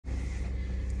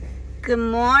Good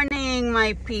morning,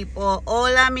 my people.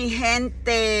 Hola, mi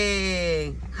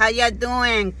gente. How ya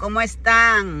doing? ¿Cómo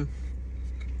están?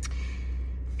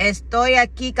 Estoy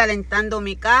aquí calentando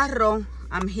mi carro.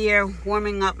 I'm here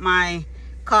warming up my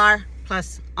car,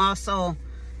 plus also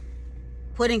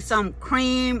putting some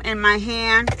cream in my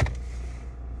hand.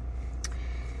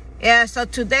 Yeah, so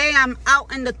today I'm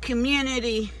out in the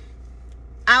community,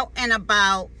 out and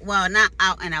about. Well, not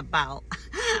out and about.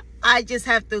 I just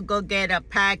have to go get a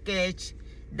package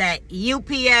that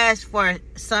UPS, for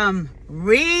some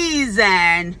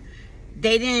reason,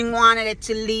 they didn't want it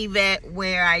to leave it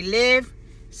where I live.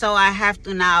 So I have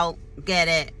to now get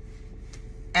it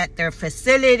at their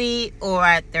facility or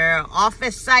at their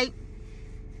office site.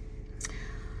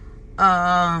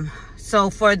 So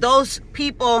for those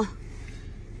people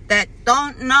that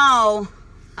don't know,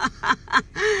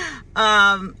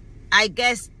 I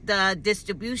guess the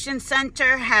distribution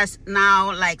center has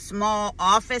now like small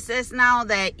offices now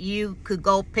that you could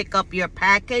go pick up your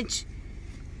package,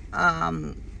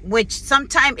 which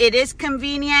sometimes it is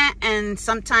convenient and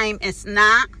sometimes it's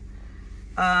not,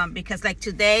 because like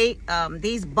today,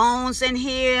 these bones in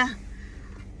here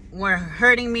were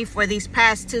hurting me for these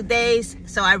past 2 days,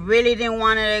 so I really didn't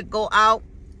want to go out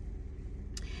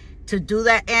to do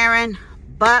that errand,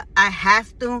 but I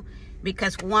have to,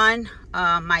 because one,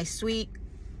 my sweet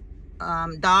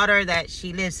daughter that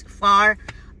she lives far,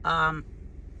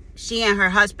 she and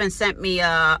her husband sent me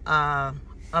a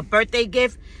birthday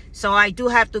gift, so I do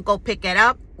have to go pick it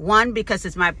up. One, because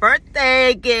it's my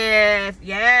birthday gift,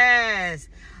 yes.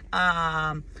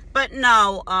 But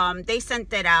no, they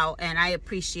sent it out, and I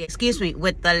appreciate, excuse me,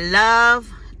 with the love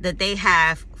that they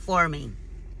have for me,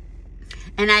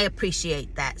 and I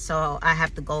appreciate that. So I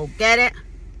have to go get it.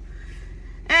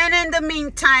 And in the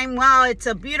meantime, well, it's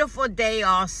a beautiful day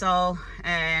also,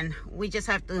 and we just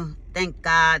have to thank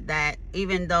God that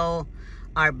even though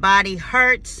our body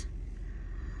hurts,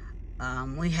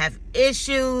 we have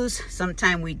issues,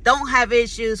 sometimes we don't have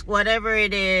issues, whatever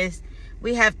it is,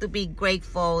 we have to be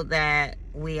grateful that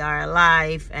we are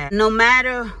alive. And no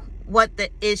matter what the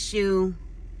issue,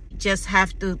 just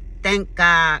have to thank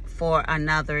God for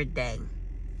another day.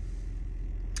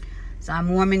 So I'm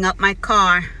warming up my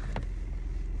car.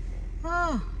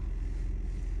 Oh,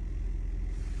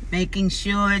 making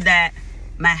sure that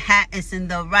my hat is in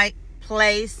the right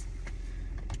place.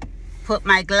 Put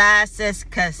my glasses,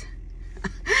 because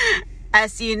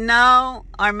as you know,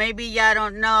 or maybe y'all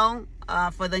don't know,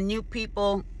 for the new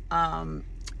people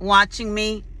watching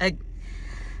me,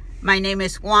 my name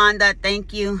is Wanda.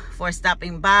 Thank you for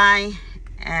stopping by,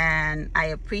 and I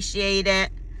appreciate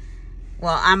it.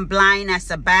 Well, I'm blind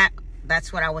as a bat.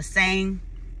 That's what I was saying.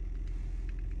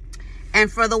 And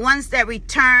for the ones that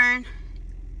return,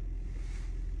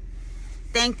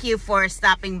 thank you for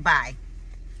stopping by.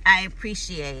 I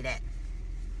appreciate it.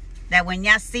 That when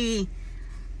y'all see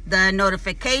the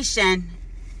notification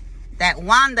that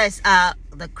Wanda's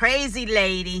the crazy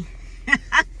lady,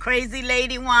 crazy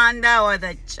lady Wanda, or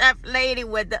the chef lady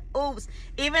with the oops,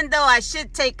 even though I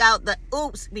should take out the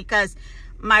oops, because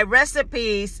my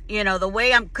recipes, you know, the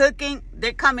way I'm cooking,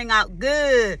 they're coming out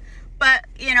good. But,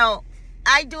 you know,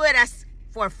 I do it as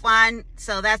for fun,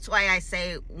 so that's why I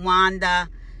say Wanda,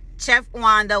 Chef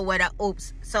Wanda with a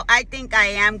oops. So I think I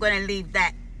am going to leave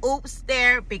that oops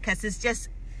there, because it's just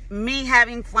me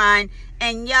having fun,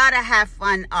 and y'all to have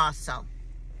fun also.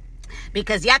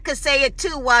 Because y'all could say it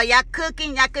too while y'all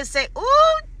cooking. Y'all could say,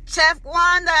 ooh, Chef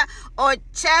Wanda, or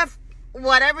Chef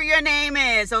whatever your name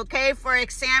is, okay? For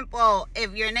example,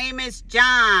 if your name is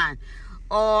John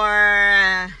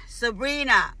or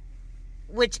Sabrina,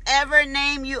 whichever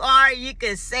name you are, you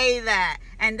can say that.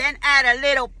 And then add a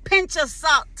little pinch of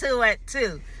salt to it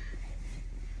too.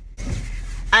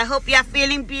 I hope you're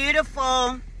feeling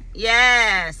beautiful.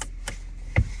 Yes.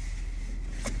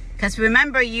 Because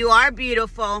remember, you are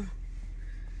beautiful.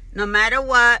 No matter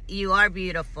what, you are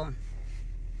beautiful.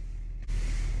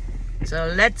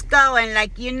 So let's go. And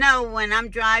like you know, when I'm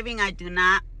driving, I do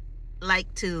not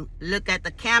like to look at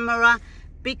the camera,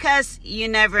 because you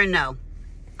never know.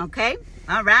 Okay?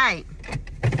 All right.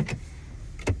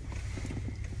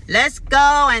 Let's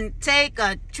go and take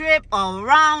a trip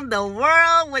around the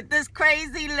world with this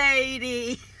crazy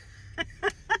lady.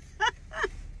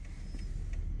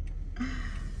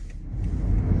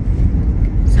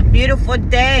 It's a beautiful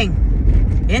day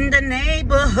in the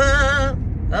neighborhood.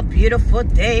 A beautiful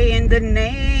day in the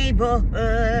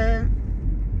neighborhood.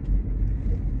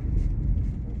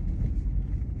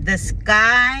 The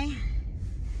sky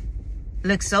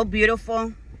looks so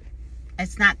beautiful.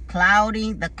 It's not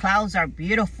cloudy. The clouds are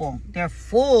beautiful. They're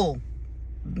full,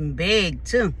 big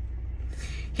too.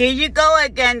 Here you go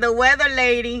again, the weather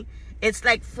lady. It's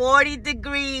like 40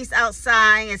 degrees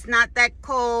outside. It's not that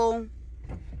cold.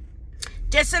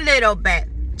 Just a little bit.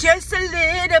 Just a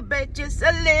little bit. Just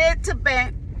a little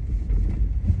bit.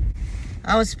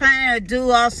 I was planning to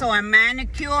do also a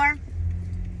manicure.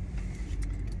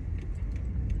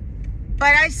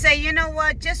 But I say, you know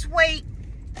what? Just wait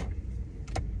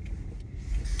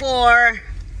for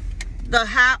the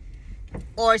hot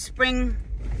or spring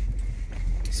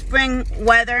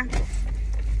weather.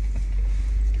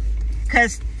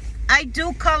 Because I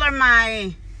do color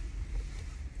my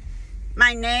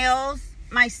nails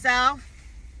myself.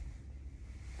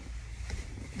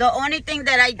 The only thing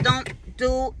that I don't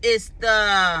do is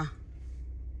the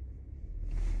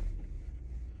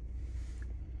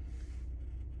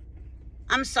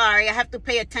I'm sorry, I have to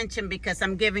pay attention because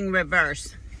I'm giving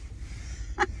reverse.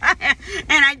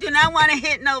 And I do not want to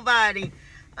hit nobody.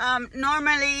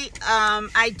 Normally,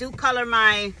 I do color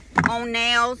my own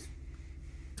nails,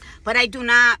 but I do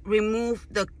not remove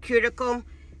the cuticle.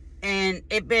 And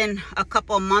it's been a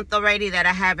couple of months already that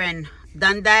I haven't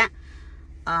done that.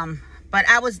 But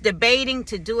I was debating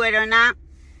to do it or not,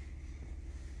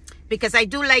 because I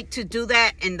do like to do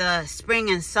that in the spring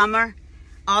and summer,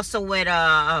 also with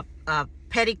a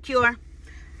pedicure.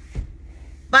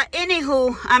 But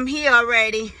anywho, I'm here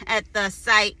already at the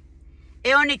site.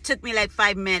 It only took me like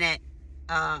 5 minutes,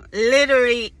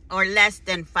 literally, or less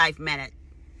than 5 minutes.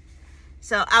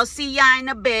 So I'll see ya in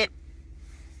a bit.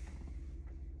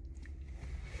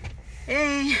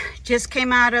 Hey, just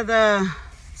came out of the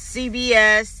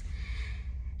CVS,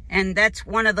 and that's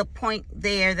one of the points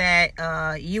there that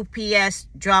UPS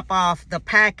drop off the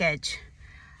package.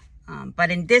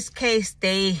 But in this case,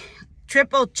 they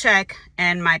triple check,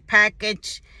 and my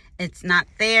package, it's not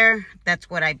there. That's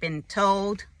what I've been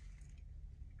told.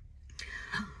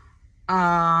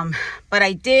 But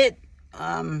I did,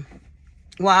 while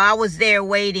I was there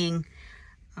waiting,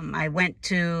 I went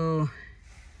to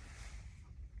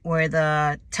where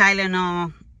the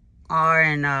Tylenol are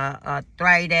and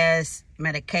arthritis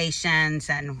medications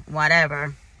and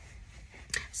whatever.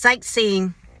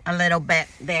 Sightseeing a little bit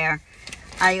there.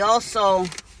 I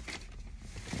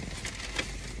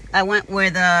went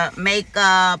where the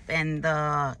makeup and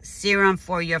the serum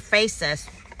for your faces,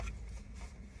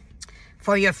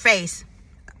 for your face.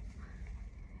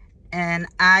 And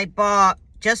I bought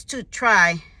just to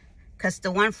try, because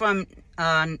the one from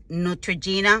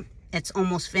Neutrogena, it's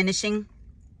almost finishing.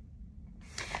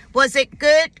 Was it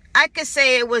good? I could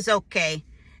say it was okay.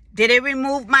 Did it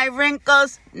remove my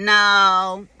wrinkles?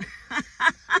 No.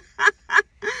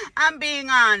 I'm being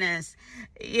honest.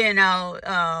 You know,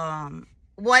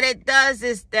 what it does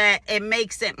is that it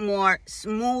makes it more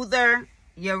smoother,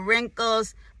 your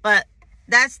wrinkles, but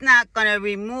that's not going to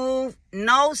remove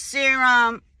no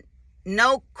serum,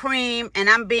 no cream, and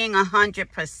I'm being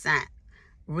 100%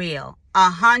 real.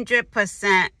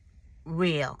 100%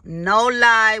 real. No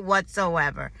lie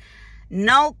whatsoever.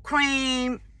 No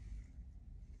cream,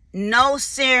 no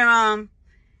serum.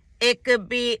 It could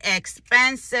be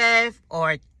expensive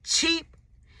or cheap,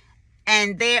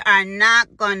 and they are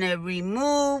not going to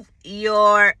remove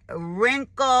your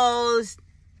wrinkles,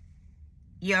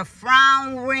 your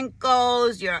frown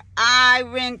wrinkles, your eye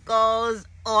wrinkles,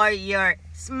 or your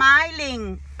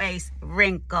smiling face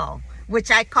wrinkle,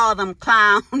 which I call them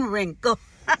clown wrinkles.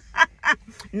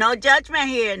 No judgment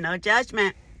here, no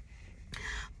judgment.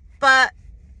 But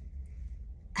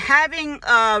having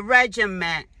a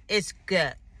regimen is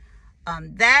good.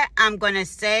 That I'm going to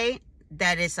say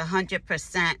that is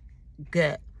 100%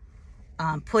 good.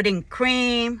 Putting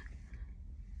cream,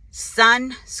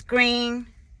 sunscreen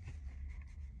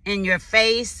in your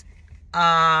face,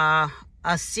 a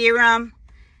serum,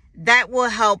 that will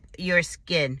help your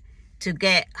skin to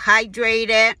get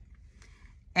hydrated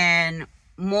and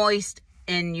moist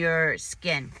in your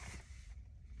skin.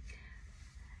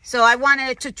 So I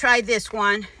wanted to try this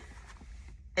one.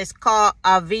 It's called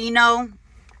Aveeno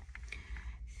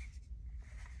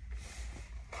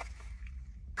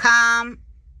Calm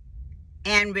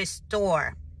and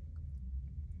Restore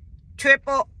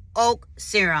Triple Oak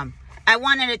Serum. I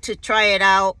wanted to try it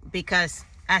out because,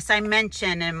 as I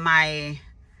mentioned in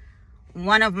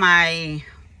one of my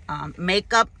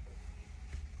makeup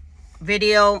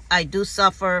video, I do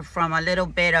suffer from a little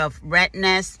bit of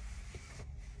redness,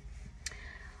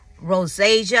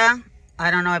 rosacea.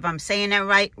 I don't know if I'm saying it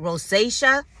right,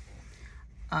 rosacea,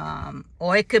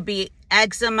 or it could be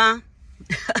eczema.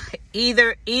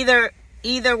 either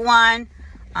one.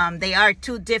 They are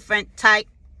two different types.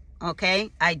 Okay,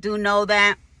 I do know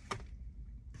that.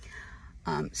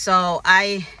 So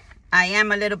I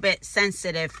am a little bit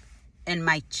sensitive in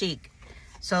my cheek.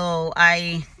 So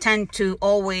I tend to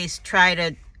always try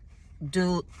to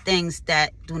do things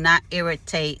that do not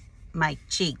irritate my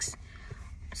cheeks.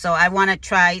 So I want to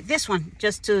try this one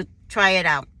just to try it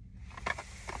out.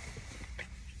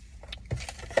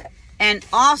 And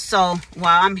also,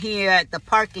 while I'm here at the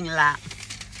parking lot,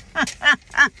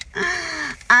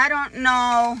 I don't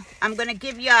know, I'm going to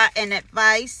give you an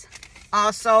advice.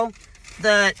 Also,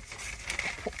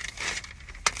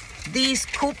 these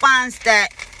coupons that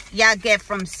y'all get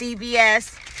from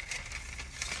CVS,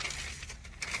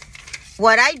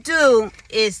 what I do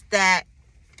is that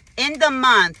in the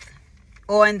month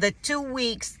or in the 2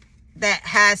 weeks that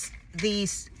has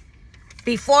these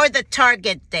before the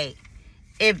target date,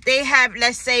 if they have,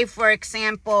 let's say, for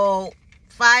example,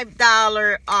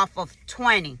 $5 off of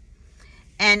 20,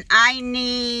 and I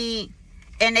need,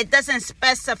 and it doesn't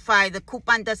specify, the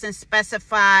coupon doesn't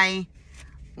specify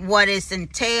what is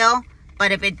entailed,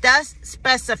 but if it does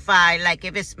specify, like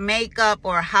if it's makeup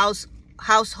or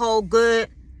household good,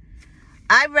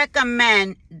 I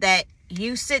recommend that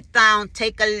you sit down,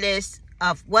 take a list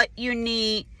of what you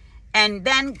need, and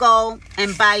then go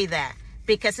and buy that.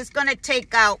 Because it's going to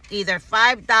take out either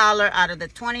 $5 out of the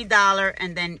 $20,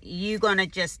 and then you're going to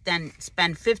just then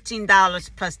spend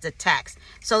 $15 plus the tax.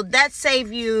 So that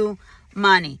saves you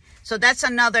money. So that's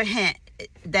another hint,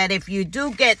 that if you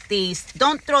do get these,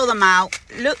 don't throw them out.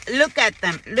 Look at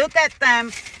them. Look at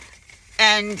them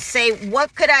and say,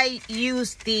 what could I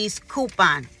use these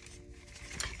coupons?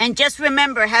 And just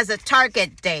remember, it has a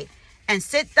target date. And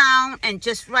sit down and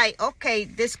just write, okay,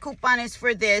 this coupon is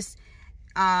for this.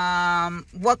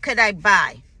 What could I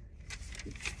buy?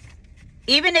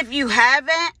 Even if you have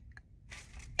it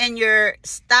in your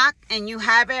stock and you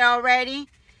have it already,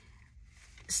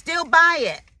 still buy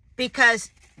it.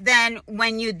 Because then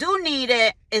when you do need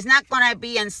it, it's not going to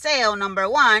be in sale, number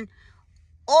one,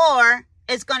 or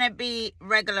it's going to be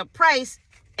regular price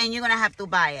and you're going to have to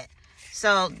buy it.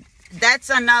 So that's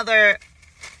another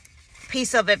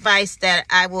piece of advice that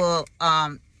I will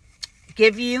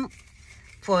give you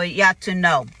for y'all to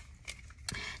know.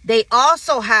 They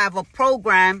also have a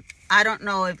program, I don't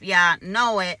know if y'all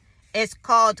know it, it's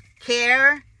called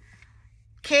Care,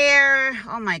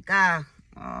 oh my God,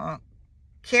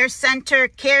 Care Center,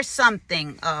 Care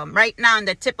something. Right now on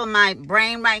the tip of my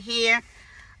brain right here,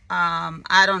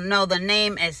 I don't know the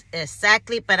name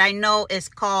exactly, but I know it's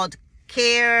called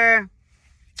Care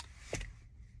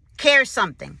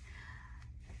something.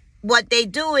 What they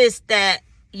do is that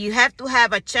you have to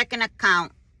have a checking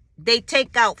account. They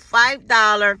take out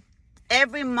 $5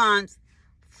 every month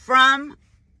from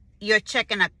your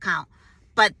checking account.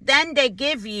 But then they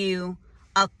give you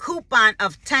a coupon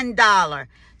of $10.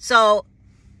 So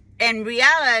in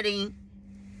reality,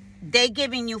 they're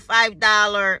giving you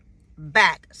 $5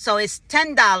 back. So it's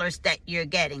 $10 that you're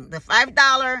getting. The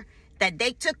 $5 that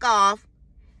they took off,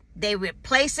 they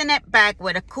replacing it back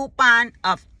with a coupon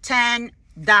of $10.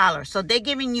 So they're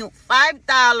giving you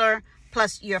 $5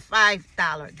 plus your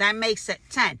 $5. That makes it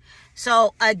 10.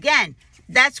 So again,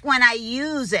 that's when I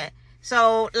use it.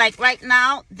 So like right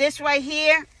now, this right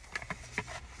here,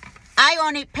 I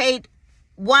only paid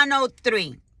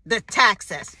 $103, the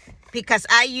taxes, because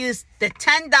I used the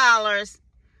 $10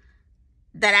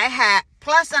 that I had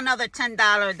plus another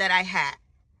 $10 that I had.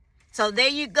 So there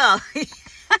you go.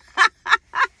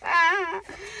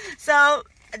 So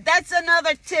that's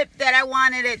another tip that I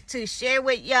wanted to share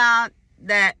with y'all,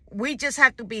 that we just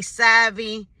have to be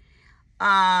savvy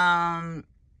and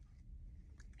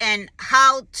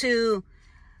how to,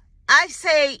 I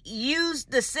say, use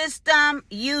the system,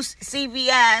 use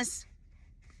CVS,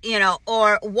 you know,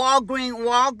 or Walgreens.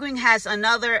 Walgreens has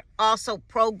another also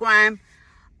program.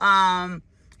 And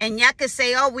y'all could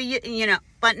say, oh, you know,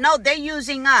 but no, they're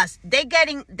using us. They're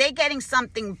getting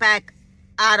something back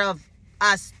out of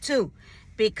us too.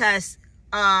 Because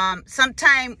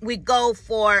sometimes we go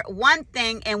for one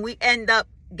thing and we end up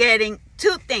getting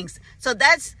two things. So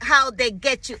that's how they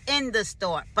get you in the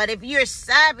store. But if you're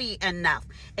savvy enough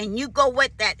and you go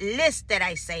with that list that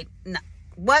I say, no,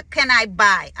 what can I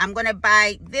buy? I'm going to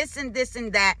buy this and this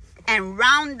and that, and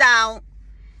round out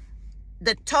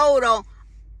the total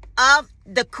of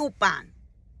the coupon.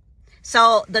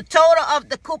 So the total of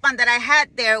the coupon that I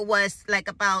had there was like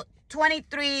about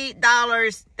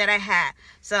 $23 that I had.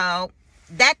 So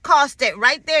that costed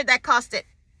right there, that costed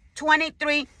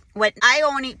 $23 when I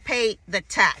only paid the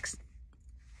tax.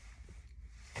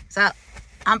 So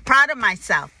I'm proud of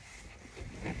myself.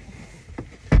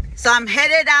 So I'm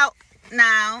headed out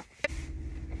now.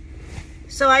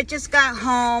 So I just got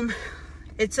home.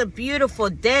 It's a beautiful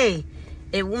day.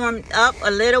 It warmed up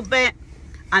a little bit,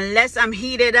 unless I'm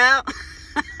heated up.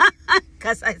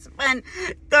 because I spent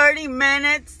 30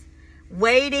 minutes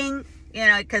waiting, you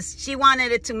know, because she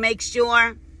wanted it to make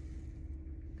sure.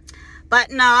 But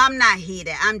no, I'm not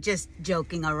heated. I'm just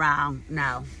joking around.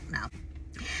 No.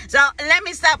 So let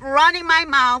me stop running my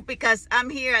mouth because I'm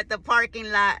here at the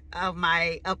parking lot of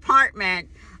my apartment.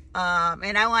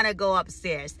 And I want to go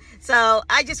upstairs. So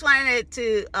I just wanted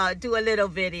to do a little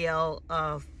video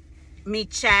of me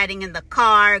chatting in the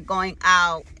car, going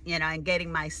out, you know, and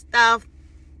getting my stuff.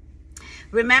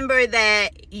 Remember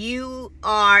that you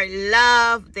are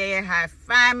loved. They have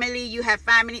family. You have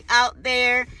family out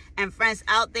there and friends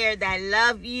out there that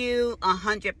love you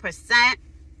 100%.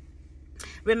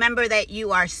 Remember that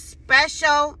you are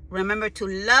special. Remember to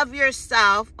love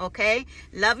yourself, okay?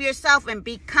 Love yourself and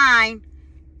be kind.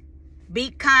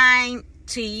 Be kind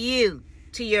to you,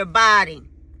 to your body.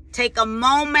 Take a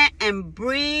moment and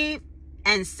breathe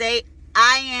and say,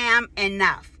 I am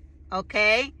enough,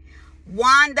 okay?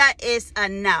 Wanda is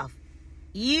enough.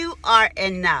 You are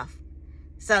enough.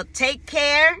 So take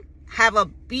care. Have a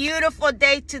beautiful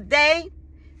day today.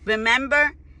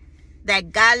 Remember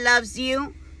that God loves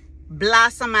you.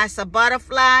 Blossom as a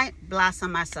butterfly.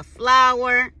 Blossom as a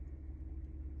flower.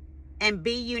 And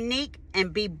be unique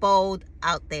and be bold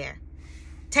out there.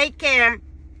 Take care.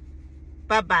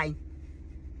 Bye-bye.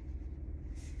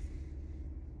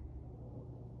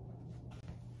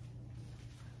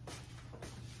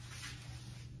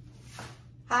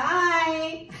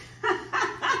 Hi.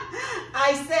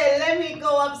 I said, let me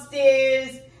go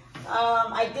upstairs.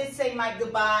 I did say my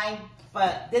goodbye,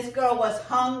 but this girl was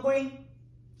hungry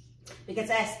because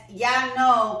as y'all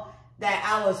know that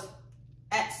I was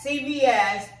at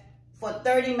CVS for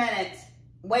 30 minutes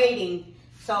waiting.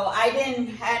 So I didn't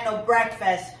have no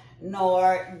breakfast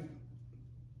nor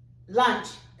lunch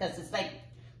because it's like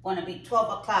going to be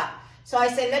 12 o'clock. So I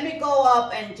said, let me go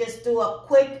up and just do a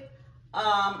quick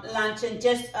lunch and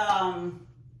just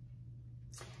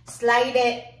slide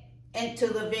it into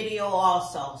the video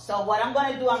also. So what I'm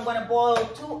going to do, I'm going to boil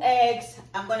 2 eggs.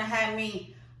 I'm going to have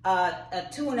me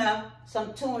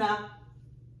some tuna.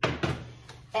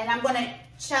 And I'm going to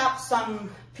chop some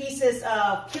pieces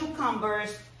of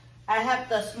cucumbers. I have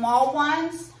the small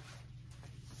ones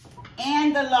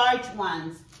and the large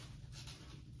ones.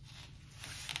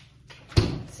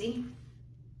 See?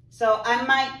 So I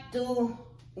might do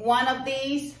one of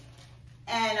these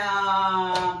and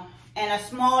a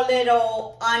small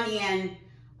little onion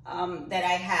that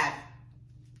I have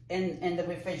in the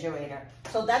refrigerator.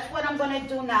 So that's what I'm going to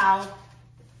do now.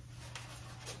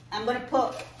 I'm going to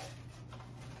put,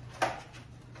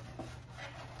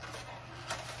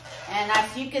 and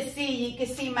as you can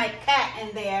see my cat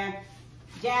in there,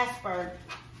 Jasper,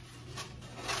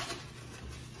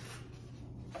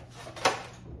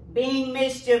 being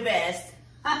mischievous.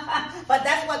 But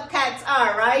that's what cats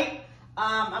are, right?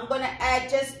 I'm going to add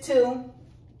just 2.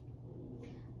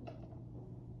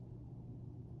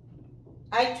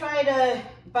 I try to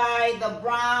buy the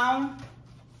brown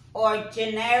or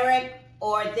generic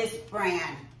or this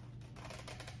brand.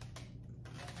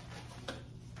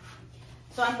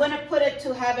 So I'm going to put it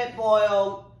to have it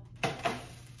boil.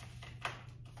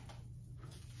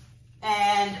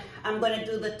 And I'm going to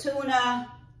do the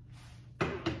tuna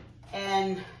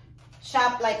and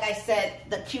chop, like I said,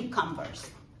 the cucumbers.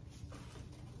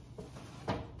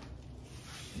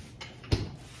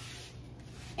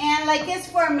 And like it's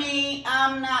for me,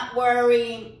 I'm not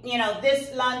worried. You know,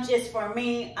 this lunch is for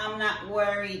me. I'm not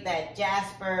worried that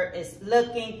Jasper is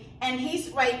looking. And he's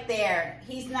right there.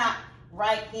 He's not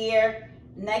right here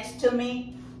next to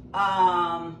me.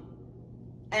 And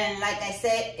like I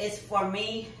said, it's for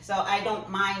me. So I don't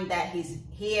mind that he's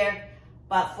here.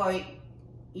 But for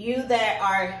you that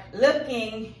are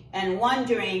looking and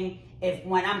wondering if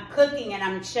when I'm cooking and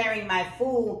I'm sharing my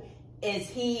food, is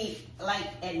he like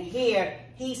in here?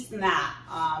 He's not.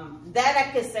 That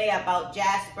I could say about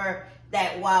Jasper,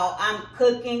 that while I'm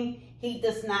cooking, he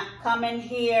does not come in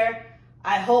here.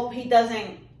 I hope he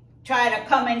doesn't try to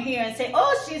come in here and say,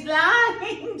 oh, she's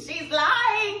lying, she's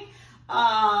lying.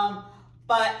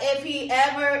 But if he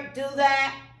ever do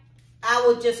that, I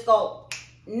will just go,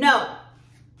 no.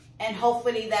 And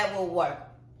hopefully that will work.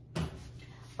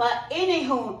 But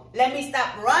anywho, let me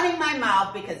stop running my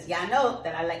mouth because y'all know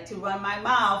that I like to run my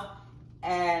mouth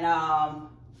and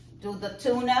do the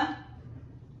tuna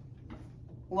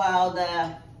while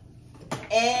the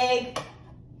egg.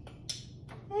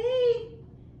 Hey,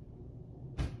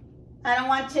 I don't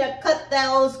want you to cut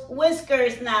those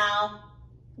whiskers now.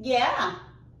 Yeah.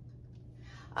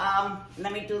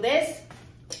 Let me do this.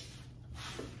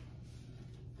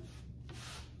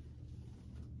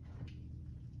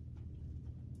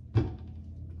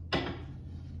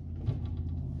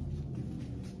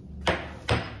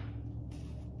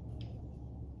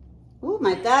 Oh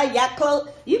my God,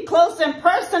 you close and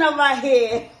personal right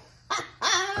here.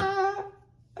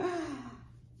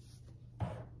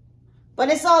 But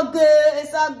it's all good,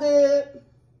 it's all good.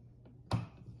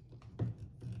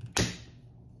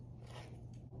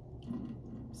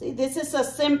 See, this is a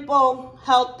simple,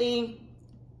 healthy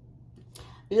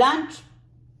lunch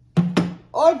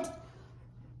or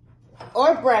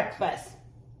breakfast.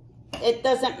 It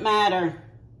doesn't matter.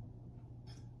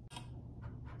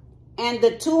 And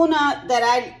the tuna that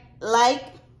I like,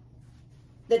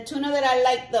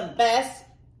 the best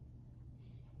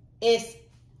is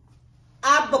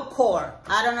albacore.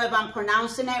 I don't know if I'm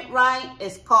pronouncing it right.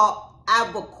 It's called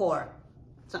albacore.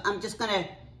 So I'm just gonna,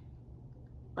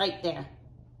 right there.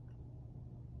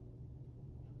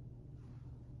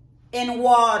 In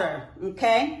water,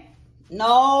 okay?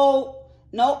 No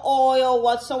oil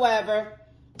whatsoever.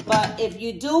 But if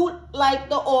you do like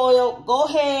the oil, go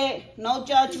ahead. No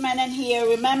judgment in here.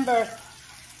 Remember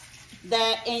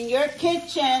that in your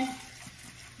kitchen,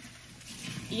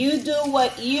 you do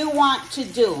what you want to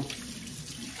do.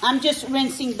 I'm just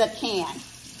rinsing the can.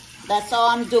 That's all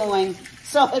I'm doing.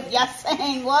 So if y'all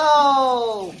saying,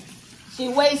 whoa, she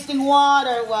wasting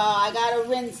water, well, I gotta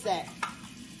rinse it.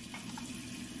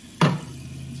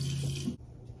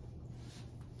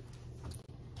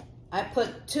 I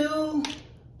put two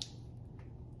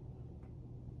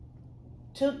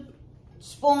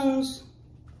spoons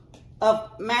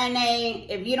of mayonnaise.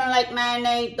 If you don't like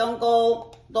mayonnaise, don't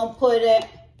put it.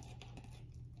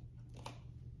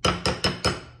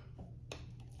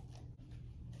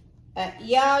 At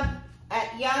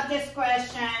y'all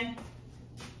discretion.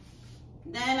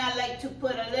 Then I like to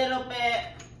put a little bit,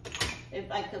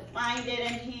 if I could find it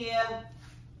in here,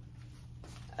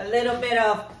 a little bit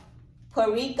of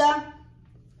paprika,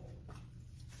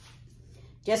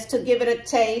 just to give it a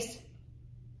taste.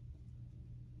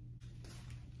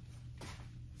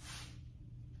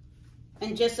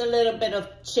 And just a little bit of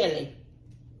chili.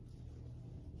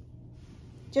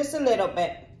 Just a little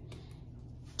bit.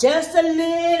 Just a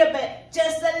little bit.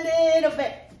 Just a little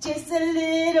bit. Just a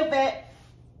little bit.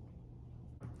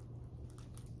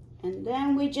 And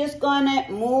then we're just gonna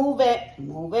move it.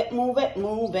 Move it, move it,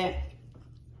 move it.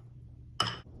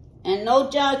 And no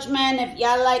judgment if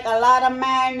y'all like a lot of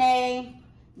mayonnaise.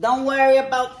 Don't worry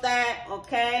about that,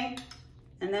 okay?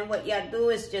 And then what y'all do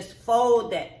is just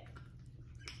fold it.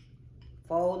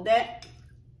 Fold it.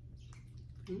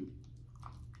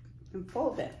 And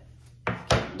fold it.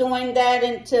 Doing that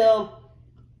until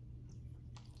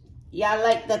y'all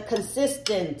like the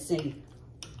consistency.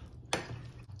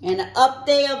 And an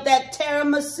update of that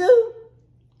tiramisu,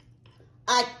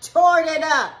 I tore it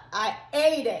up. I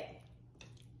ate it.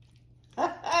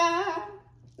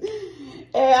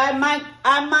 Hey, I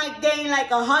might gain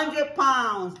like 100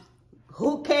 pounds.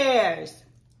 Who cares?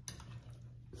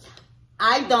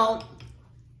 I don't.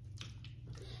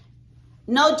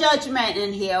 No judgment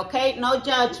in here, okay? No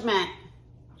judgment.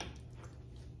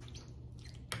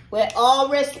 With all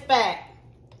respect.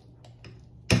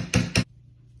 I'm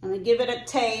gonna give it a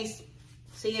taste.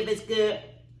 See if it's good.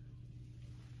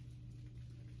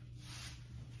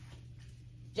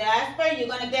 Jasper, you're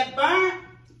gonna get burnt.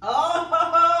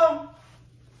 Oh,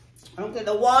 okay,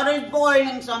 the water is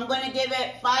boiling, so I'm gonna give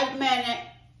it 5 minutes.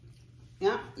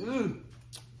 Yeah, Ooh,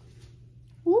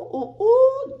 ooh,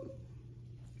 ooh.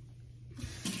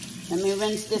 Let me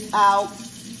rinse this out.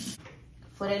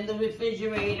 Put it in the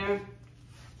refrigerator.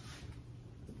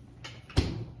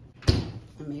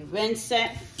 Let me rinse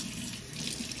it.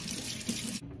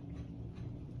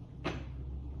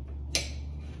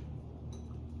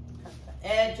 Cut the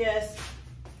edges.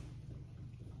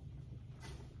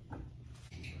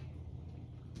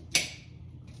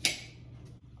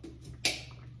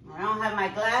 I don't have my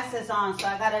glasses on, so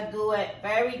I gotta do it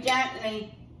very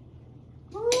gently.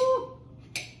 Woo.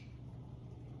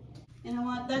 You know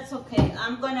what? That's okay.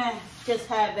 I'm gonna just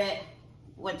have it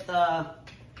with the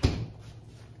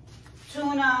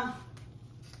tuna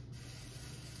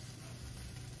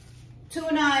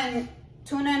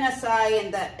and acai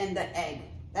and the egg.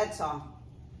 That's all.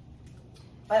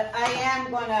 But I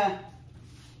am gonna,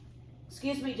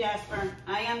 excuse me, Jasper.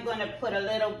 I am gonna put a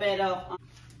little bit of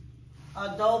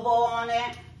adobo on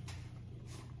it,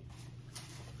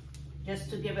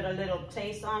 just to give it a little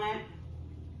taste on it.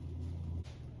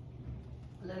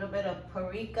 A little bit of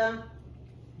paprika.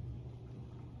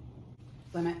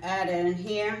 Gonna add it in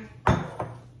here,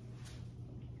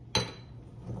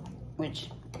 which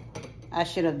I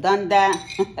should have done that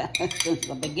since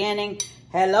the beginning.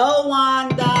 Hello,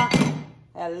 Wanda.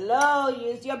 Hello,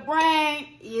 use your brain.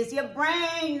 Use your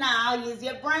brain now, use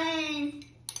your brain.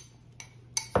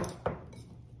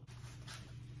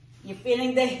 You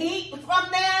feeling the heat from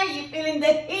there? You feeling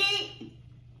the heat?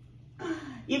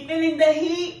 You feeling the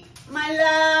heat,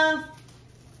 my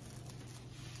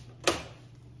love?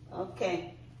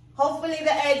 Okay. Hopefully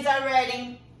the eggs are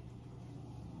ready.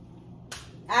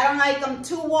 I don't like them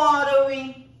too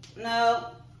watery.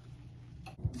 No.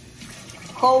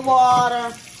 Cold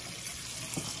water.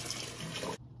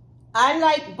 I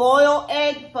like boiled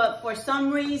egg, but for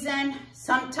some reason,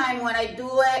 sometime when I do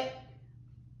it,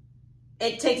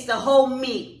 it takes the whole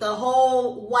meat, the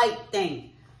whole white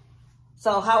thing.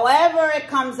 So however it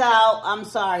comes out, I'm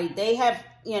sorry. They have,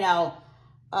 you know,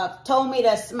 told me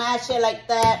to smash it like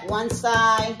that, one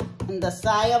side and the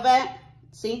side of it.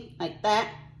 See, like that.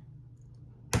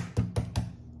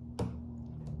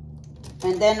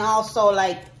 And then also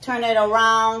like turn it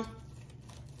around.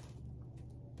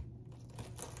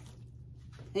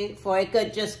 For it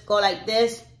could just go like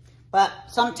this. But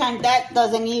sometimes that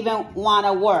doesn't even want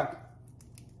to work.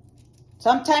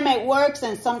 Sometimes it works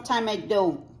and sometimes it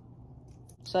don't.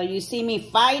 So you see me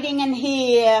fighting in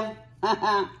here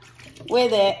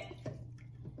with it.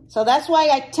 So that's why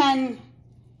I tend,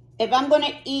 if I'm going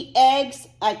to eat eggs,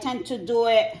 I tend to do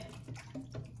it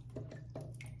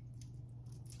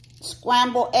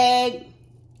scrambled egg.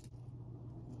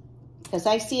 Because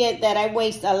I see it that I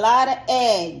waste a lot of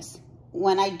eggs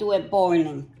when I do it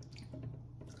boiling.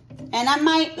 And I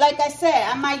might, like I said,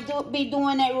 I might be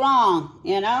doing it wrong,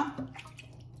 you know?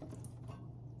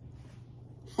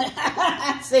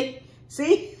 See?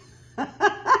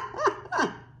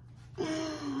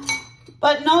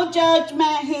 But no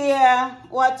judgment here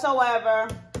whatsoever.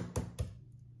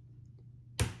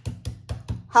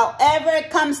 However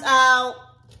it comes out,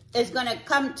 it's gonna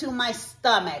come to my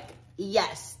stomach.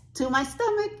 Yes, to my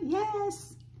stomach,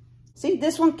 yes. See,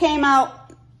 this one came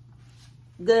out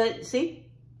good, see?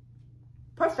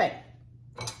 Perfect.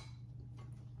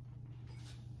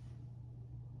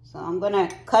 So I'm gonna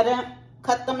cut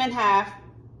them in half.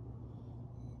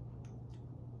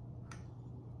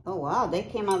 Oh wow, they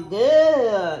came out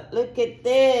good. Look at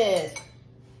this.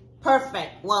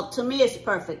 Perfect. Well, to me it's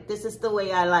perfect. This is the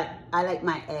way I like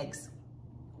my eggs.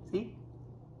 See?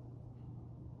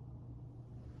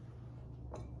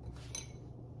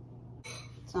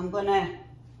 So I'm gonna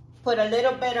put a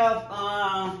little bit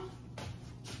of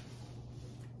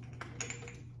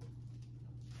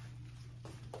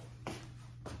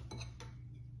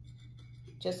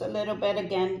just a little bit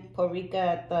again, paprika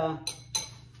at the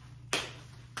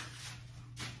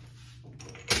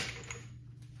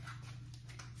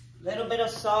little bit of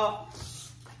salt.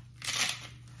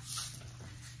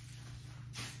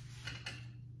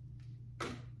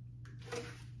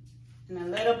 And a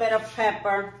little bit of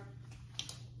pepper.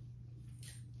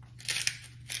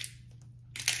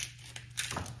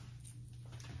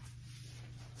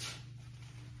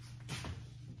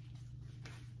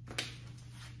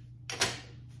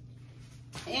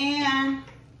 And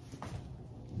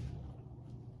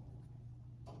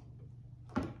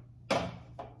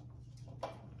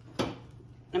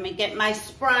let me get my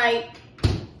Sprite.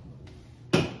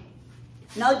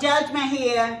 No judgment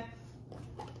here.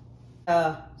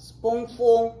 A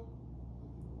spoonful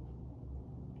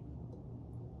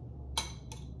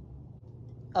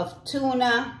of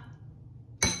tuna.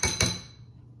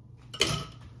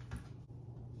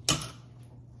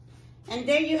 And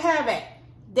there you have it.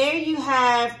 There you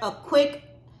have a quick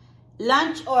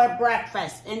lunch or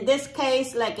breakfast. In this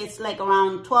case, like it's like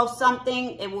around 12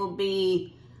 something, it will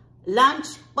be lunch.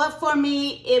 But for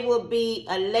me, it will be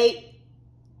a late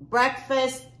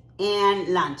breakfast and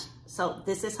lunch. So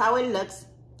this is how it looks.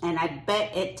 And I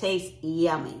bet it tastes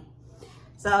yummy.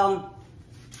 So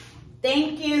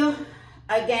thank you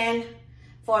again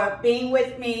for being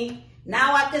with me.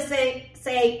 Now I can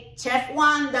say Chef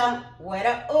Wanda with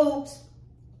a oops.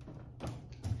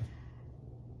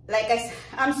 Like I said,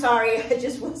 I'm sorry, I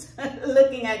just was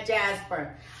looking at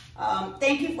Jasper.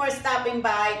 Thank you for stopping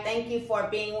by. Thank you for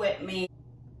being with me.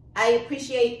 I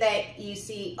appreciate that you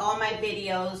see all my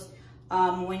videos.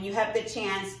 When you have the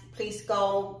chance, please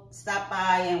go stop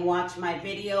by and watch my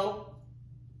video.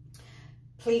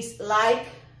 Please like,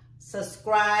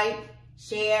 subscribe,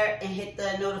 share, and hit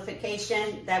the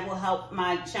notification. That will help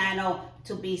my channel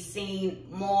to be seen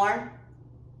more.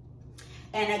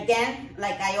 And again,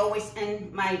 like I always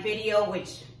end my video,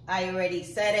 which I already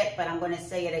said it, but I'm going to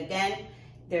say it again.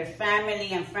 There are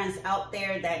family and friends out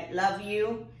there that love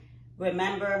you.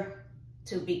 Remember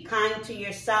to be kind to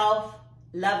yourself.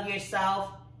 Love yourself.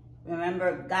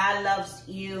 Remember, God loves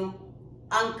you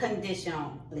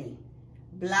unconditionally.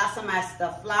 Blossom as the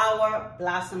flower,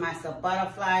 blossom as a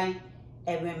butterfly.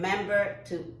 And remember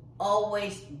to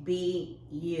always be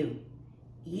you.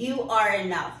 You are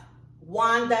enough.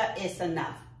 Wanda is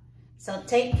enough. So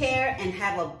take care and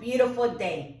have a beautiful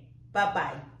day.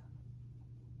 Bye-bye.